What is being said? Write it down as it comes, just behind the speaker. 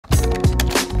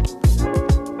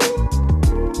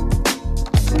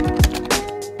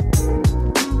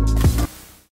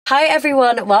Hi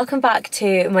everyone, welcome back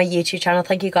to my YouTube channel.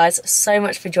 Thank you guys so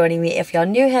much for joining me. If you're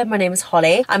new here, my name is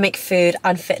Holly. I make food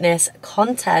and fitness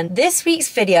content. This week's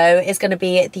video is going to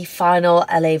be the final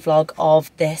LA vlog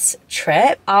of this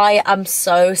trip. I am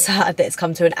so sad that it's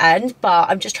come to an end, but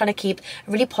I'm just trying to keep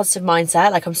a really positive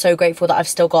mindset. Like, I'm so grateful that I've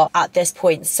still got, at this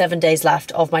point, 7 days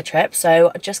left of my trip.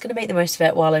 So I'm just going to make the most of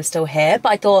it while I'm still here. But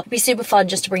I thought it'd be super fun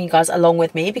just to bring you guys along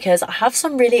with me because I have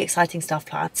some really exciting stuff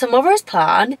planned. Tomorrow's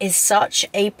plan is such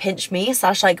a pinch me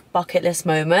 / like bucket list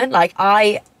moment. Like,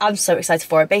 I'm so excited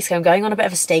for it. Basically, I'm going on a bit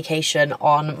of a staycation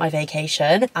on my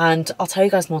vacation, and I'll tell you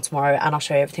guys more tomorrow and I'll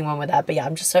show you everything when we're there. But yeah,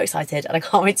 I'm just so excited and I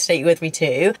can't wait to take you with me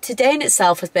too. Today in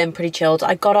itself has been pretty chilled.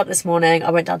 I got up this morning,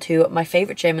 I went down to my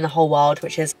favorite gym in the whole world,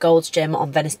 which is Gold's Gym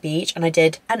on Venice Beach, and I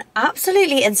did an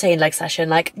absolutely insane leg session.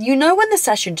 Like, you know when the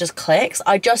session just clicks?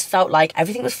 I just felt like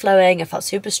everything was flowing. I felt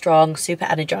super strong, super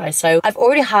energized. So I've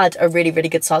already had a really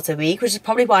good start to the week, which is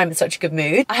probably why I'm in such a good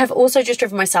mood. I have also just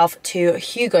driven myself to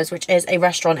Hugo's, which is a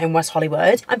restaurant in West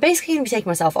Hollywood. I'm basically going to be taking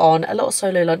myself on a little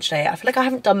solo lunch day. I feel like I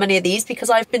haven't done many of these because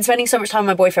I've been spending so much time with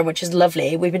my boyfriend, which is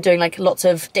lovely. We've been doing like lots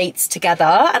of dates together,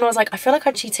 and I was like, I feel like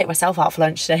I should take myself out for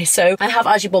lunch today. So I have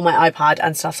actually bought my iPad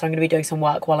and stuff, so I'm going to be doing some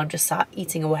work while I'm just sat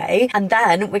eating away. And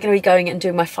then we're going to be going and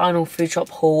doing my final food shop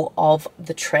haul of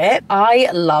the trip. I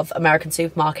love American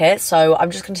supermarkets, so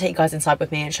I'm just going to take you guys inside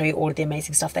with me and show you all of the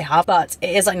amazing stuff they have. But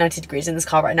it is like 90 degrees in this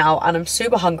car right now and I'm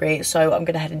super hungry, so I'm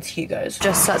going to head into Hugo's.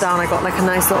 Just sat down, I got like a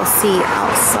nice little seat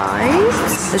outside.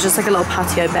 There's just like a little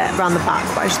patio bit around the back,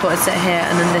 but I just thought I'd sit here.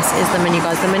 And then this is the menu,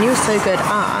 guys. The menu is so good,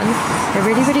 and they're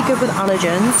really good with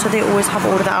allergens, so they always have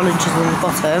all of the allergens on the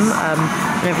bottom,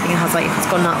 and everything has like, if it's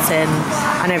got nuts in,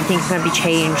 and everything can be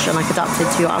changed and like adapted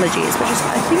to your allergies, which is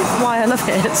I think why I love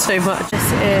it so much. This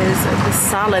is the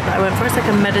salad that I went for. It's like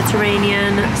a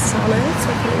Mediterranean salad, so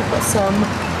I think we've got some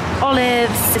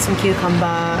olives, some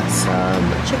cucumber, some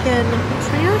chicken, that's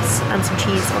really nice, and some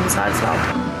cheese on the side as well.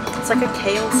 It's like a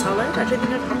kale salad. I don't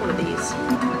think I've had one of these.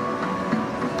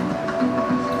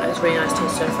 It's really nice,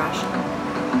 tastes so fresh.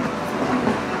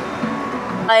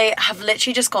 I have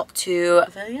literally just got to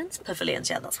Pavilions,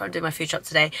 yeah, that's where I'm doing my food shop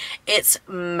today. It's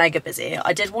mega busy.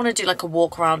 I did want to do like a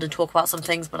walk around and talk about some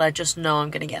things, but I just know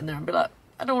I'm gonna get in there and be like,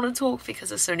 I don't want to talk because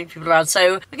there's so many people around.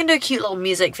 So we're gonna do a cute little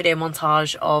music video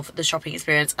montage of the shopping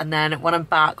experience, and then when I'm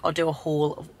back, I'll do a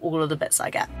haul of all of the bits I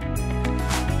get.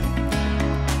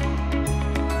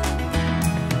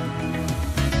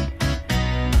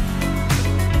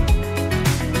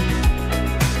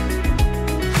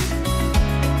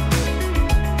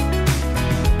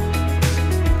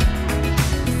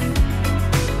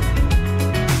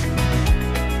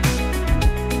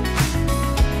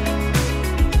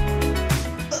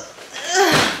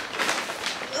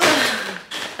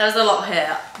 There's a lot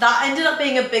here. That ended up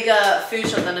being a bigger food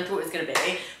shop than I thought it was going to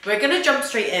be. We're going to jump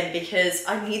straight in because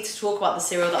I need to talk about the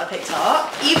cereal that I picked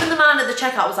up. Even the man at the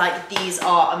checkout was like, these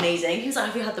are amazing. He was like,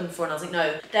 have you had them before? And I was like,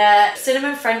 no. They're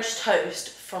cinnamon French toast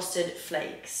frosted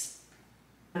flakes.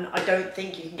 And I don't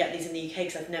think you can get these in the UK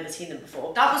because I've never seen them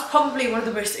before. That was probably one of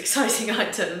the most exciting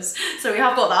items. So we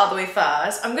have got that out of the way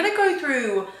first. I'm going to go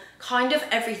through kind of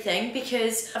everything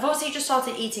because I've obviously just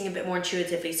started eating a bit more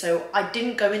intuitively, so I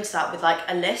didn't go into that with like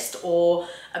a list or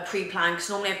a pre-plan,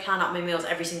 because normally I plan out my meals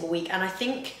every single week, and I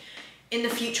think in the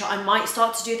future I might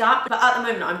start to do that, but at the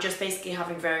moment I'm just basically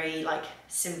having very like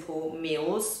simple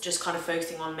meals, just kind of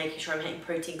focusing on making sure I'm hitting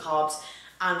protein, carbs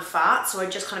and fat. So I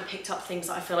just kind of picked up things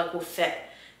that I feel like will fit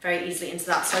very easily into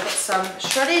that. So I got some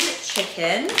shredded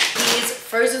chicken, these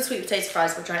frozen sweet potato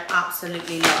fries, which I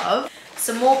absolutely love.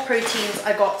 Some more proteins,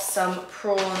 I got some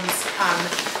prawns and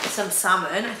some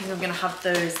salmon. I think I'm gonna have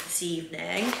those this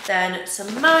evening. Then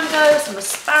some mango, some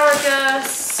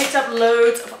asparagus. Picked up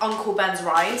loads of Uncle Ben's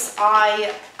rice.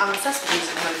 I am obsessed with these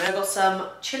at the moment. I got some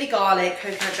chili garlic,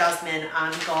 coconut jasmine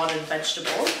and garden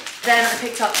vegetable. Then I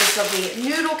picked up this lovely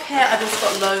noodle kit. I've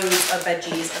also got loads of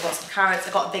veggies. I got some carrots.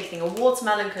 I got a big thing of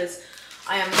watermelon because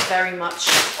I am very much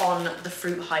on the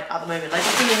fruit hype at the moment. Like, the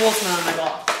thing of watermelon I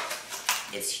got,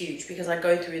 it's huge because I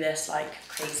go through this like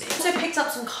crazy. Also picked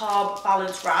up some carb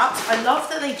balance wraps. I love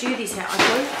that they do these here. I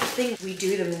don't think we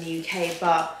do them in the UK,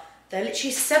 but they're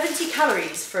literally 70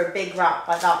 calories for a big wrap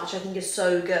like that, which I think is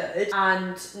so good,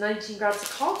 and 19 grams of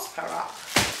carbs per wrap.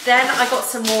 Then I got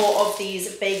some more of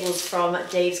these bagels from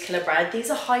Dave's Killer Bread.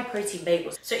 These are high protein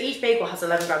bagels. So each bagel has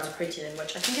 11 grams of protein in,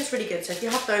 which I think is really good. So if you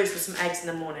have those with some eggs in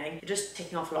the morning, you're just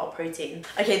taking off a lot of protein.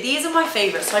 Okay, these are my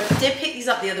favorites. So I did pick these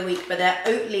up the other week, but they're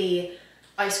Oatly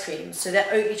ice creams. So they're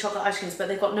Oatly chocolate ice creams, but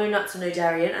they've got no nuts and no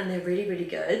dairy in, and they're really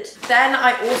good. Then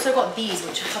I also got these,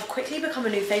 which have quickly become a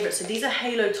new favorite. So these are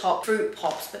Halo Top fruit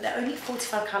pops, but they're only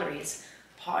 45 calories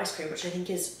pot ice cream, which I think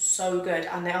is so good,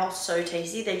 and they are so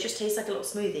tasty. They just taste like a little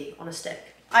smoothie on a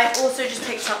stick. I also just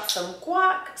picked up some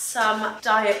guac, some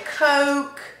Diet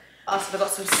Coke. Also, I've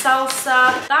got some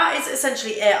salsa. That is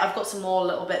essentially it. I've got some more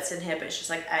little bits in here, but it's just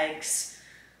like eggs,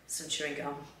 some chewing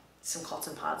gum, some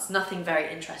cotton pads. Nothing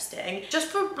very interesting. Just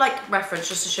for like reference,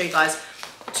 just to show you guys,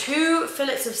 2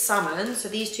 fillets of salmon, so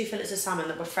these 2 fillets of salmon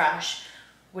that were fresh,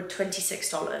 were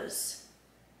 $26.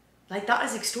 Like, that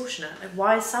is extortionate. Like,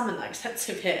 why is salmon that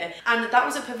expensive here? And that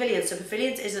was at Pavilions, so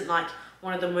Pavilions isn't like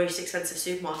one of the most expensive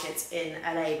supermarkets in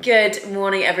LA. Good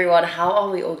morning, everyone. How are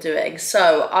we all doing?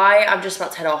 So I am just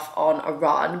about to head off on a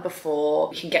run before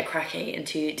we can get cracking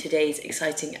into today's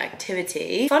exciting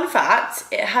activity. Fun fact,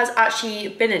 it has actually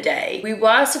been a day. We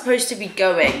were supposed to be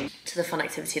going to the fun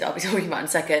activity that I'll be talking about in a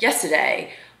second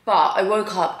yesterday, but I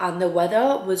woke up and the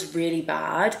weather was really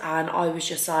bad, and I was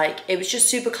just like, it was just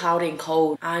super cloudy and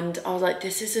cold, and I was like,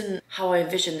 this isn't how I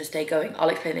envisioned this day going. I'll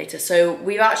explain later. So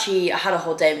we've actually had a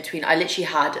whole day in between. I literally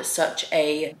had such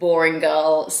a boring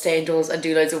girl, stay indoors and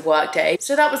do loads of work day.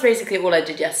 So that was basically all I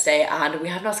did yesterday, and we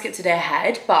have now skipped a day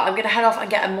ahead, but I'm gonna head off and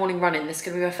get a morning run in. This is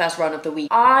gonna be my first run of the week.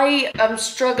 I am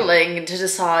struggling to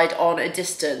decide on a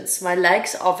distance. My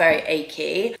legs are very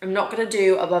achy. I'm not gonna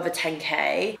do above a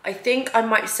 10K. I think I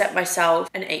might set myself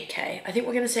an 8K. I think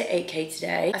we're gonna say 8K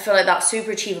today. I feel like that's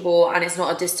super achievable, and it's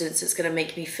not a distance that's gonna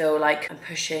make me feel like I'm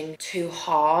pushing too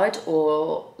hard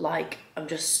or like I'm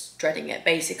just dreading it,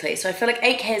 basically. So I feel like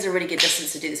 8K is a really good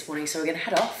distance to do this morning. So we're gonna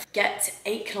head off, get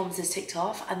 8 kilometers ticked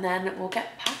off, and then we'll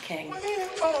get packing.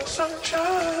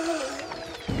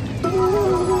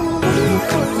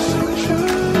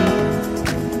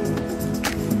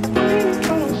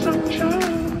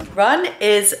 Run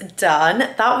is done.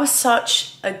 That was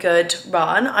such a good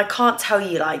run. I can't tell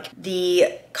you like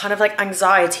the kind of like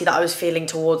anxiety that I was feeling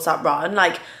towards that run.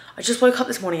 Like, I just woke up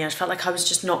this morning and I just felt like I was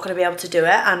just not going to be able to do it,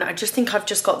 and I just think I've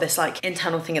just got this like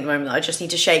internal thing at the moment that I just need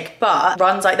to shake. But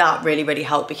runs like that really, really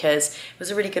help because it was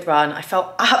a really good run. I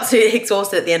felt absolutely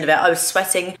exhausted at the end of it. I was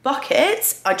sweating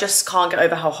buckets. I just can't get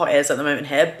over how hot it is at the moment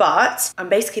here, but I'm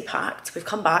basically packed. We've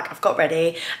come back, I've got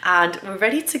ready, and we're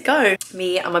ready to go.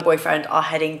 Me and my boyfriend are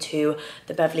heading to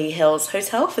the Beverly Hills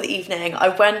Hotel for the evening. I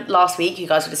went last week, you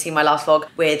guys would have seen my last vlog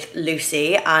with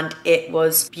Lucy, and it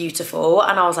was beautiful,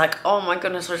 and I was like, oh my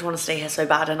goodness, I just want to stay here so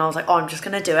bad. And I was like, oh, I'm just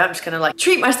gonna do it. I'm just gonna like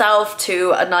treat myself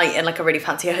to a night in like a really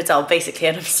fancy hotel basically,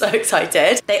 and I'm so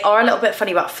excited. They are a little bit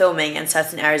funny about filming in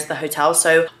certain areas of the hotel,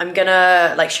 so I'm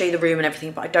gonna like show you the room and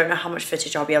everything, but I don't know how much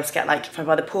footage I'll be able to get like if I'm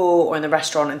by the pool or in the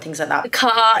restaurant and things like that. The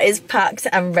car is packed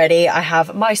and ready. I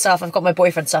have my stuff, I've got my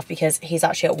boyfriend's stuff because he's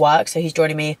actually at work, so he's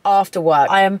joining me after work.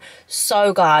 I am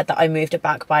so glad that I moved it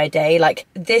back by a day. Like,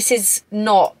 this is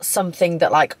not something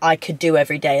that like I could do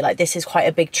every day. Like, this is quite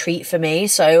a big treat for me,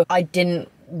 so I didn't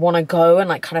want to go and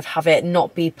like kind of have it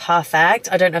not be perfect.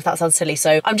 I don't know if that sounds silly,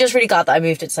 so I'm just really glad that I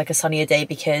moved it to like a sunnier day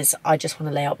because I just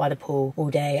want to lay out by the pool all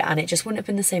day, and it just wouldn't have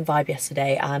been the same vibe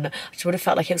yesterday, and I just would have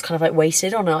felt like it was kind of like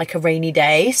wasted on like a rainy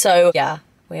day. So yeah,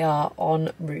 we are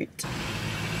en route.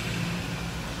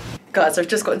 Guys, I've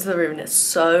just got into the room and it's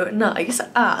so nice,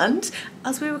 and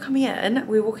as we were coming in,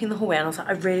 we were walking the hallway and I was like,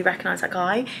 I really recognise that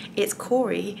guy. It's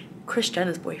Corey, Kris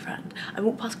Jenner's boyfriend. I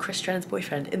walked past Kris Jenner's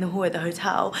boyfriend in the hallway at the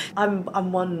hotel. I'm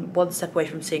one step away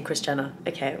from seeing Kris Jenner.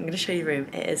 Okay, I'm gonna show you the room.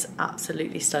 It is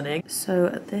absolutely stunning. So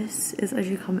this is as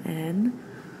you come in.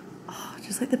 Oh,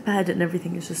 just like the bed and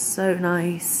everything is just so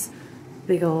nice.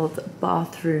 Big old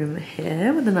bathroom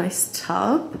here with a nice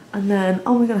tub. And then,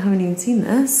 oh my god, I haven't even seen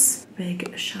this.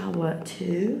 Big shower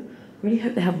too. Really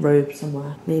hope they have robes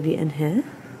somewhere. Maybe in here.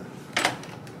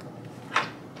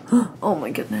 Oh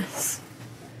my goodness.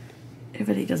 It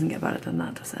really doesn't get better than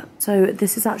that, does it? So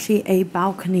this is actually a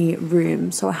balcony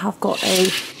room. So I have got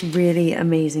a really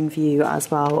amazing view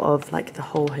as well of like the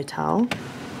whole hotel.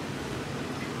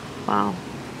 Wow.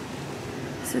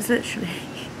 This is literally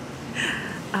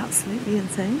absolutely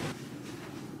insane.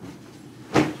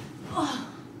 Oh,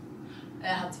 it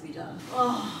had to be done.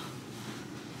 Oh.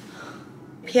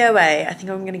 POA, I think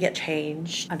I'm gonna get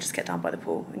changed and just get down by the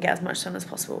pool and get as much sun as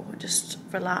possible and just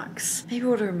relax. Maybe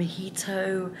order a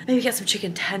mojito, maybe get some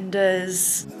chicken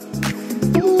tenders.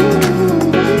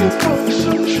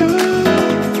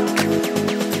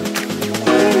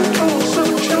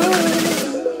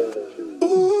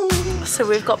 So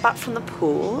we've got back from the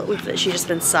pool. We've literally just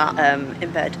been sat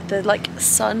in bed. The like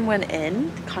sun went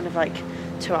in kind of like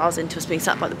 2 hours into us being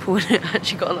sat by the pool, and it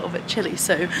actually got a little bit chilly,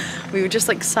 so we were just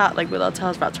like sat like with our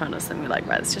towels wrapped around us, and we were like,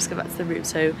 right, let's just go back to the room.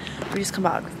 So we just come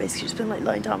back. We've basically just been like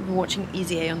lying down and watching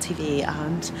Easy A on TV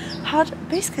and had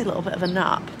basically a little bit of a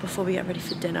nap before we get ready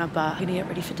for dinner, but we're gonna get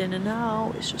ready for dinner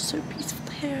now. It's just so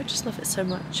peaceful here. here. I just love it so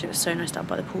much. It was so nice down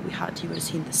by the pool we had. You would have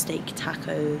seen the steak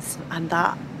tacos and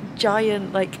that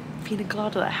giant like pina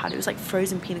colada that I had. It was like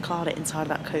frozen pina colada inside of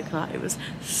that coconut. It was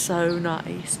so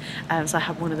nice. So I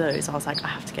had one of those. I was like, I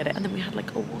have to get it. And then we had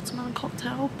like a watermelon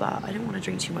cocktail, but I didn't want to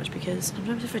drink too much because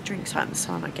sometimes if I drink so at the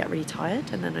sun I get really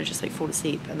tired and then I just like fall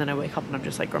asleep and then I wake up and I'm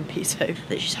just like grumpy. So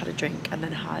literally just had a drink and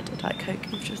then had a Diet Coke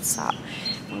and I've just sat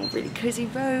in really cozy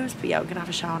robes. But yeah, we're gonna have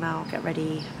a shower now, get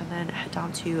ready, and then head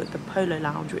down to the Polo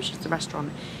Lounge, which is the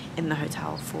restaurant in the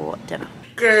hotel, for dinner.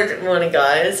 Good morning,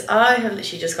 guys. I have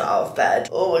literally just got out of bed.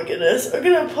 Oh my goodness. I'm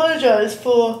gonna apologise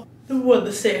for number one,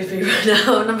 the state of me right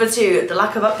now. Number two, the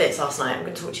lack of updates last night. I'm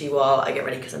gonna talk to you while I get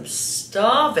ready because I'm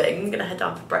starving. I'm gonna head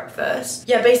down for breakfast.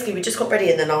 Yeah, basically we just got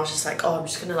ready and then I was just like, oh, I'm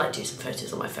just gonna like do some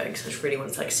photos on my phone because I just really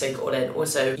want to like soak it all in.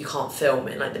 Also, you can't film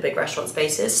in like the big restaurant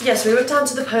spaces. Yeah, so we went down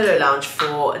to the Polo Lounge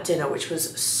for dinner, which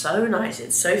was so nice.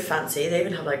 It's so fancy. They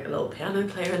even have like a little piano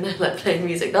player in there, like playing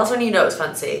music. That's when you know it's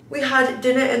fancy. We had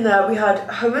dinner in there. We had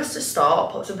hummus to start. I'll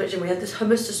pop some picture. We had this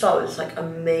hummus to start with this like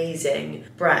amazing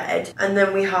bread. And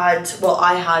then we had, well,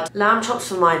 I had lamb chops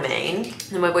for my main. And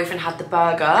then my boyfriend had the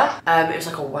burger. It was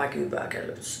like a Wagyu burger.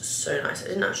 It was so nice. I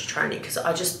didn't actually try any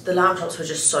because the lamb chops were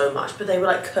just so much, but they were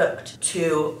like cooked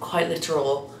to quite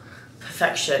literal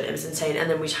perfection. It was insane. And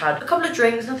then we had a couple of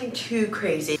drinks, nothing too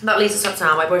crazy. That leads us up to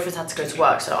now. My boyfriend's had to go to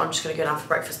work, so I'm just gonna go down for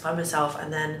breakfast by myself,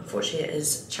 and then unfortunately it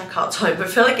is checkout time. But I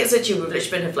feel like it's literally, we've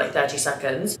literally been here for like 30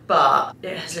 seconds, but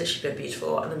it has literally been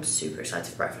beautiful and I'm super excited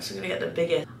for breakfast. I'm gonna get the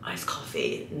biggest iced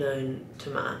coffee known to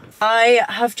man. I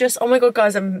have just, oh my god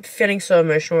guys, I'm feeling so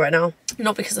emotional right now.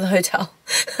 Not because of the hotel.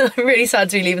 I'm really sad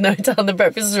to be leaving the hotel and the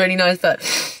breakfast is really nice, but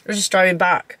we're just driving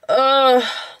back.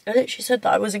 I literally said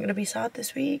that I wasn't going to be sad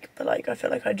this week, but like I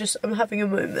feel like I'm having a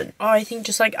moment. I think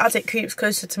just like as it creeps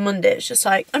closer to Monday, it's just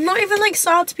like I'm not even like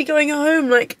sad to be going home.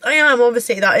 Like I am,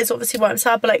 obviously that is obviously why I'm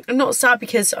sad, but like I'm not sad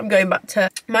because I'm going back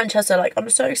to Manchester. Like I'm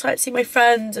so excited to see my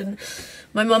friends and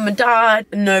my mum and dad.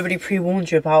 Nobody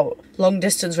pre-warned you about long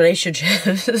distance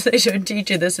relationships. They don't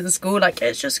teach you this in school. Like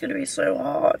it's just gonna be so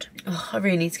hard. Oh, I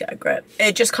really need to get a grip.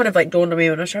 It just kind of like dawned on me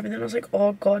when I was driving, and I was like,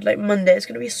 oh god, like Monday is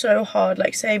gonna be so hard,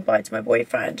 like saying bye to my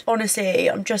boyfriend. Honestly,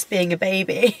 I'm just being a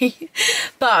baby.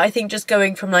 But I think just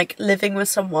going from like living with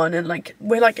someone and like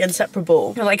we're like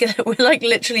inseparable. We're like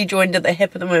literally joined at the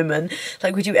hip at the moment.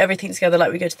 Like we do everything together,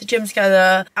 like we go to the gym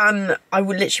together, and I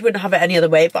would literally wouldn't have it any other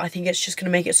way, but I think it's just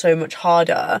gonna make it so much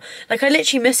harder. Like I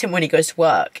literally miss him when he goes to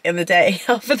work in the day.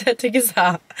 How pathetic is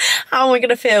that? How am I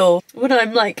gonna feel when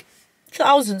I'm like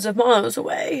thousands of miles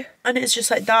away and it's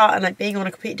just like that, and like being on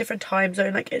a completely different time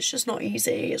zone? Like it's just not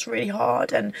easy. It's really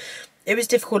hard, and it was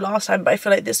difficult last time, but I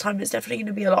feel like this time it's definitely going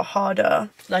to be a lot harder.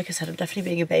 Like I said, I'm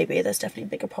definitely being a baby. There's definitely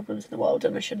bigger problems in the world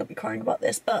and I should not be crying about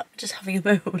this, but just having a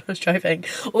moment when I was driving.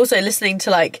 Also listening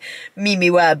to like Mimi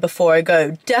Webb before I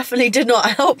go definitely did not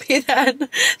help me then.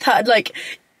 That like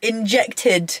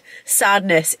injected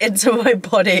sadness into my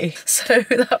body, so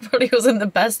that probably wasn't the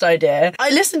best idea. I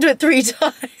listened to it 3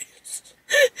 times.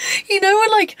 You know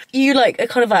when like you like are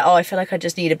kind of like, oh, I feel like I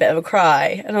just need a bit of a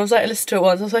cry, and I was like, I listened to it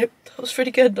once, I was like, that was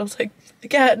pretty good, and I was like,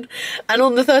 again. And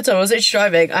on the 3rd time I was literally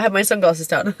driving, I had my sunglasses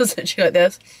down, I was literally like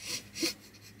this.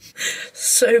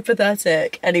 So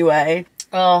pathetic. Anyway,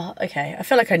 oh, okay, I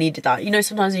feel like I needed that. You know,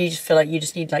 sometimes you just feel like you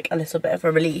just need like a little bit of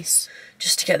a release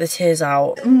just to get the tears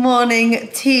out. Morning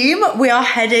team, we are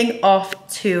heading off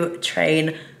to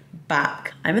train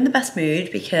back. I'm in the best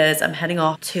mood because I'm heading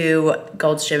off to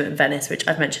Gold's Gym in Venice, which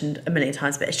I've mentioned a million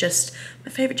times, but it's just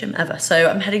my favorite gym ever. So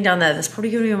I'm heading down there. That's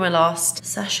probably gonna be my last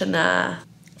session there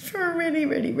for a really,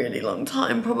 really, really long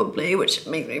time probably, which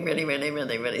makes me really, really,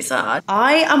 really, really sad.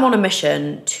 I am on a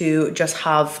mission to just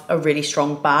have a really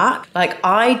strong back. Like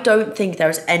I don't think there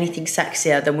is anything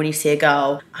sexier than when you see a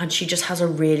girl and she just has a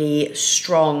really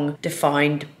strong,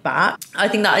 defined back. I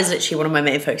think that is literally one of my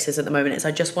main focuses at the moment, is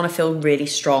I just want to feel really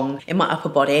strong in my upper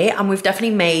body, and we've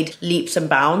definitely made leaps and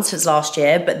bounds since last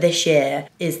year, but this year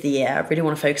is the year. I really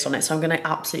want to focus on it, so I'm going to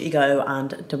absolutely go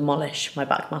and demolish my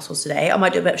back muscles today. I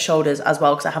might do a bit of shoulders as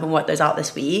well because I haven't worked those out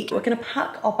this week. We're going to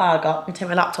pack our bag up and take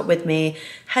my laptop with me,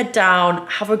 head down,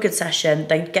 have a good session,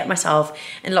 then get myself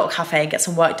in a little cafe and get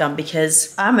some work done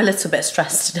because I'm a little bit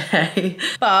stressed today.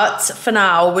 But for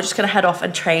now, we're just going to head off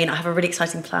and train. I have a really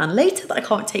exciting plan later that I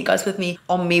can't take you guys with me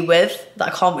that I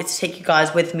can't wait to take you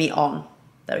guys with me on.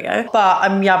 There we go. But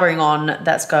I'm yabbering on.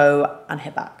 Let's go and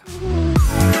head back.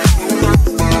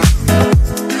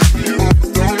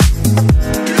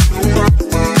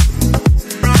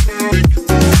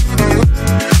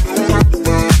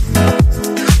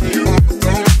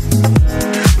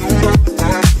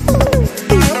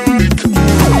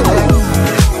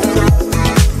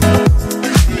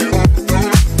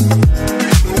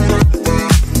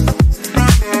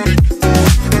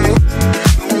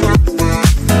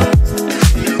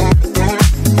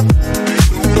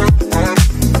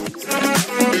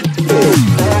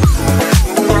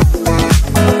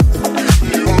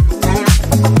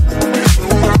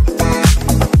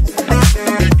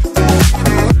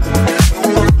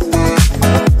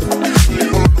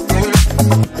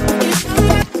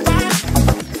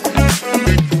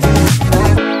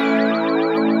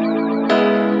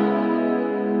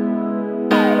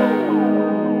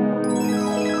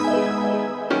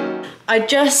 I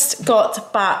just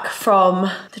got back from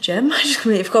the gym. I just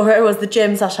completely forgot where it was, the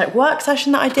gym slash like work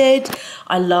session that I did.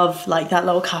 I love like that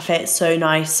little cafe, it's so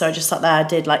nice. So I just sat there,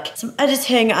 did like some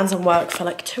editing and some work for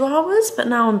like 2 hours, but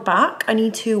now I'm back. I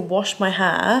need to wash my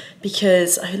hair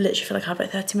because I literally feel like I have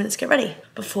like 30 minutes to get ready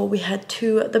before we head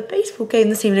to the baseball game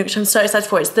this evening, which I'm so excited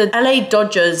for. It's the LA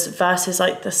Dodgers versus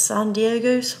like the San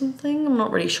Diego something. I'm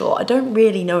not really sure. I don't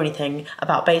really know anything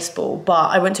about baseball, but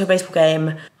I went to a baseball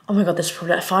game. Oh my God, this was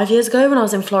probably like 5 years ago when I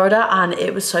was in Florida, and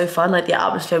it was so fun. Like the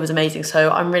atmosphere was amazing. So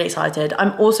I'm really excited.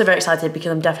 I'm also very excited because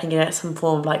I'm definitely gonna get some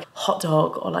form of like hot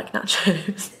dog or like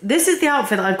nachos. This is the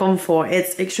outfit that I've gone for.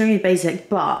 It's extremely basic,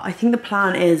 but I think the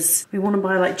plan is we want to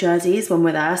buy like jerseys when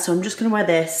we're there. So I'm just gonna wear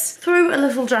this, throw a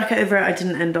little jacket over it. I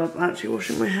didn't end up actually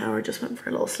washing my hair. I just went for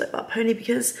a little slip up pony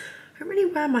because I don't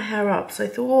really wear my hair up, so I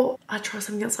thought I'd try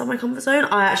something outside my comfort zone.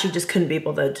 I actually just couldn't be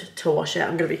bothered to wash it,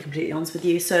 I'm gonna be completely honest with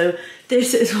you. So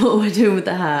this is what we're doing with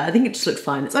the hair. I think it just looks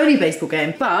fine. It's only a baseball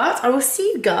game, but I will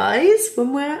see you guys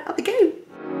when we're at the game.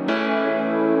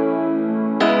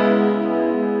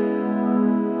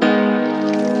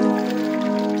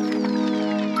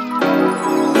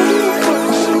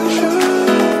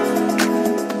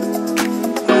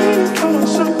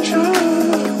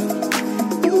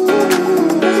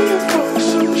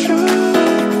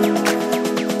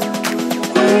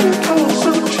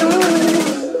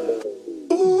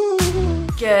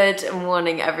 Good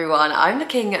morning, everyone. I'm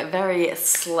looking very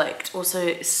slicked,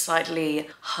 also slightly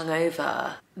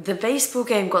hungover. The baseball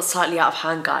game got slightly out of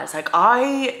hand, guys. Like,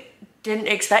 I didn't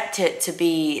expect it to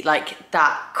be like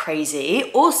that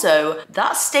crazy. Also,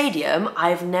 that stadium,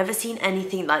 I've never seen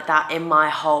anything like that in my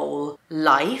whole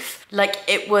life. Like,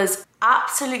 it was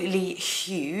absolutely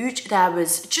huge. There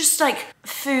was just like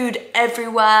food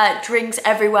everywhere, drinks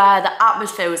everywhere. The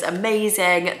atmosphere was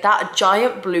amazing. That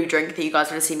giant blue drink that you guys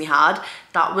would have seen me had,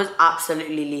 that was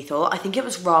absolutely lethal. I think it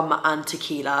was rum and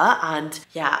tequila. And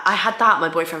yeah, I had that. My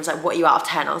boyfriend was like, what are you out of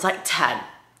 10? I was like, 10.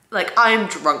 Like, I'm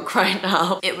drunk right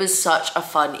now. It was such a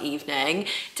fun evening.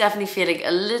 Definitely feeling a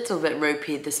little bit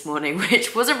ropey this morning,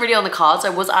 which wasn't really on the cards. I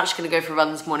was actually gonna go for a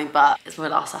run this morning, but it's my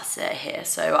last Saturday here,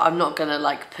 so I'm not gonna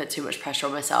like put too much pressure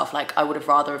on myself. Like, I would have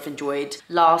rather have enjoyed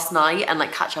last night and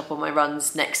like catch up on my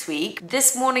runs next week.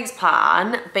 This morning's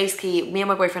plan, basically, me and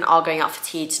my boyfriend are going out for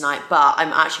tea tonight, but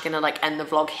I'm actually gonna like end the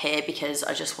vlog here because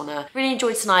I just wanna really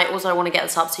enjoy tonight. Also, I wanna get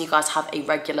this up so you guys have a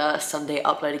regular Sunday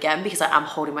upload again because I am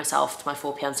holding myself to my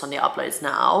 4 p.m. Sunday uploads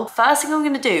now. First thing I'm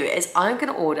gonna do is I'm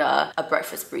gonna order a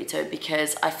breakfast burrito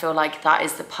because I feel like that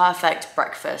is the perfect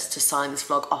breakfast to sign this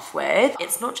vlog off with.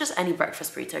 It's not just any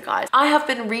breakfast burrito, guys. I have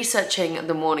been researching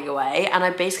the morning away and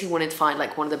I basically wanted to find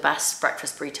like one of the best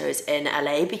breakfast burritos in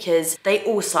LA because they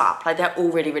all slap, like they're all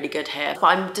really, really good here. But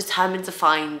I'm determined to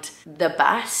find the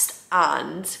best,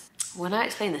 and when I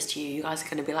explain this to you, you guys are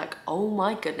gonna be like, oh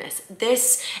my goodness.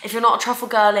 This, if you're not a truffle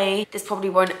girly, this probably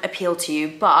won't appeal to you,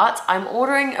 but I'm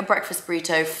ordering a breakfast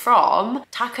burrito from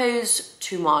Tacos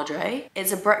to Madre.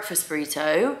 It's a breakfast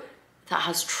burrito that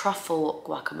has truffle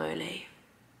guacamole.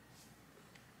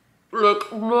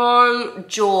 Like, my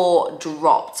jaw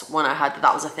dropped when I heard that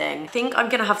that was a thing. I think I'm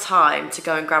gonna have time to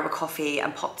go and grab a coffee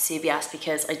and pop to CVS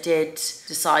because I did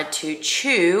decide to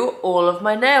chew all of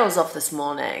my nails off this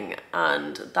morning,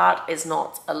 and that is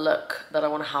not a look that I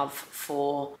wanna have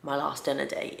for my last dinner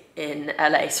date in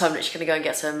LA. So I'm literally gonna go and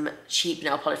get some cheap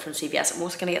nail polish from CVS. I'm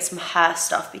also gonna get some hair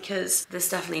stuff because this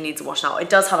definitely needs a wash out. It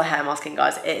does have a hair mask in,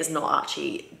 guys. It is not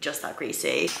actually just that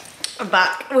greasy. I'm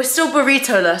back. We're still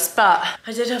burrito-less, but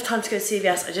I did have time to go to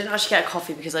CVS. I didn't actually get a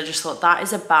coffee because I just thought that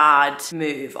is a bad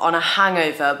move on a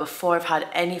hangover before I've had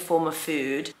any form of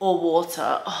food or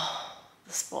water. Oh,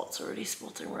 the spots are really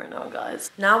spotting right now, guys.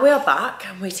 Now we are back.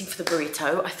 I'm waiting for the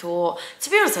burrito. I thought, to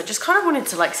be honest, I just kind of wanted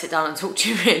to like sit down and talk to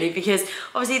you really because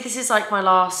obviously this is like my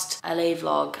last LA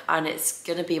vlog and it's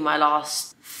gonna be my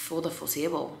last for the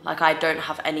foreseeable. Like, I don't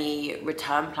have any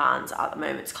return plans at the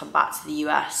moment to come back to the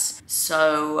US.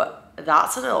 So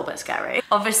that's a little bit scary.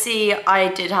 Obviously,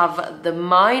 I did have the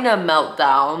minor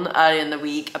meltdown earlier in the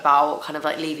week about kind of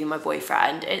like leaving my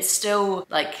boyfriend. It's still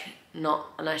like not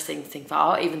a nice thing to think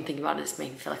about. Even thinking about it just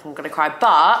makes me feel like I'm gonna cry,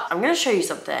 but I'm gonna show you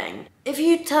something. If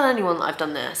you tell anyone that I've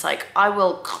done this, like, I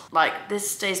will, like, this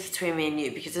stays between me and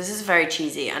you because this is very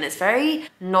cheesy and it's very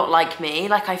not like me.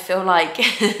 Like, I feel like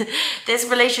this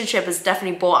relationship has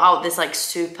definitely brought out this like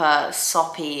super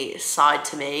soppy side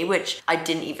to me, which I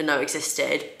didn't even know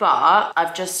existed. But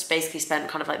I've just basically spent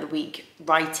kind of like the week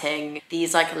writing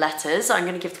these like letters I'm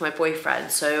gonna give to my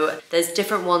boyfriend. So there's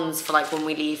different ones for like when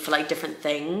we leave for like different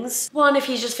things. One if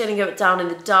he's just feeling a bit down in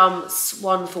the dumps,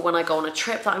 one for when I go on a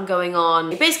trip that I'm going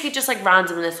on. Basically just like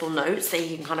random little notes that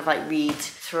he can kind of like read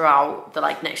throughout the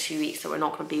like next few weeks that we're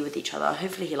not going to be with each other.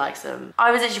 Hopefully he likes them.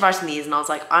 I was actually writing these and I was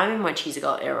like, I'm in my cheesy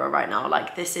girl era right now.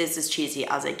 Like this is as cheesy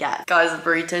as it gets. Guys, the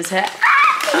burrito's here.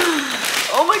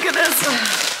 Oh my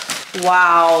goodness.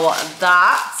 Wow,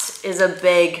 that is a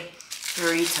big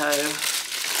burrito.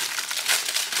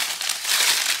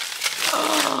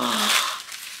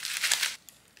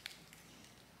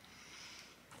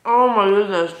 Oh my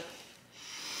goodness.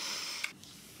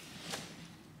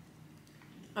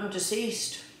 I'm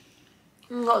deceased.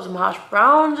 Got some hash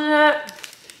browns in it.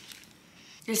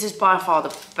 This is by far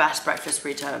the best breakfast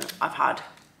burrito I've had.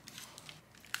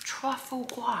 Truffle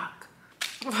guac.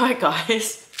 Right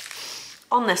guys,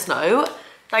 on this note,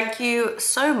 thank you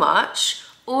so much.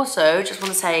 Also, just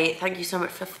want to say thank you so much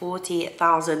for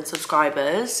 40,000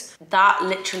 subscribers. That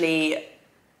literally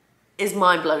is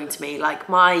mind-blowing to me. Like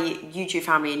my YouTube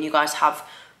family and you guys have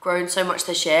grown so much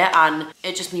this year and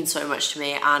it just means so much to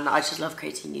me, and I just love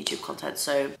creating YouTube content,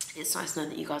 so it's nice to know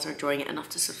that you guys are enjoying it enough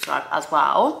to subscribe as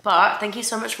well. But thank you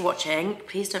so much for watching.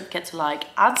 Please don't forget to like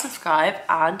and subscribe,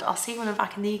 and I'll see you when I'm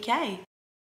back in the UK.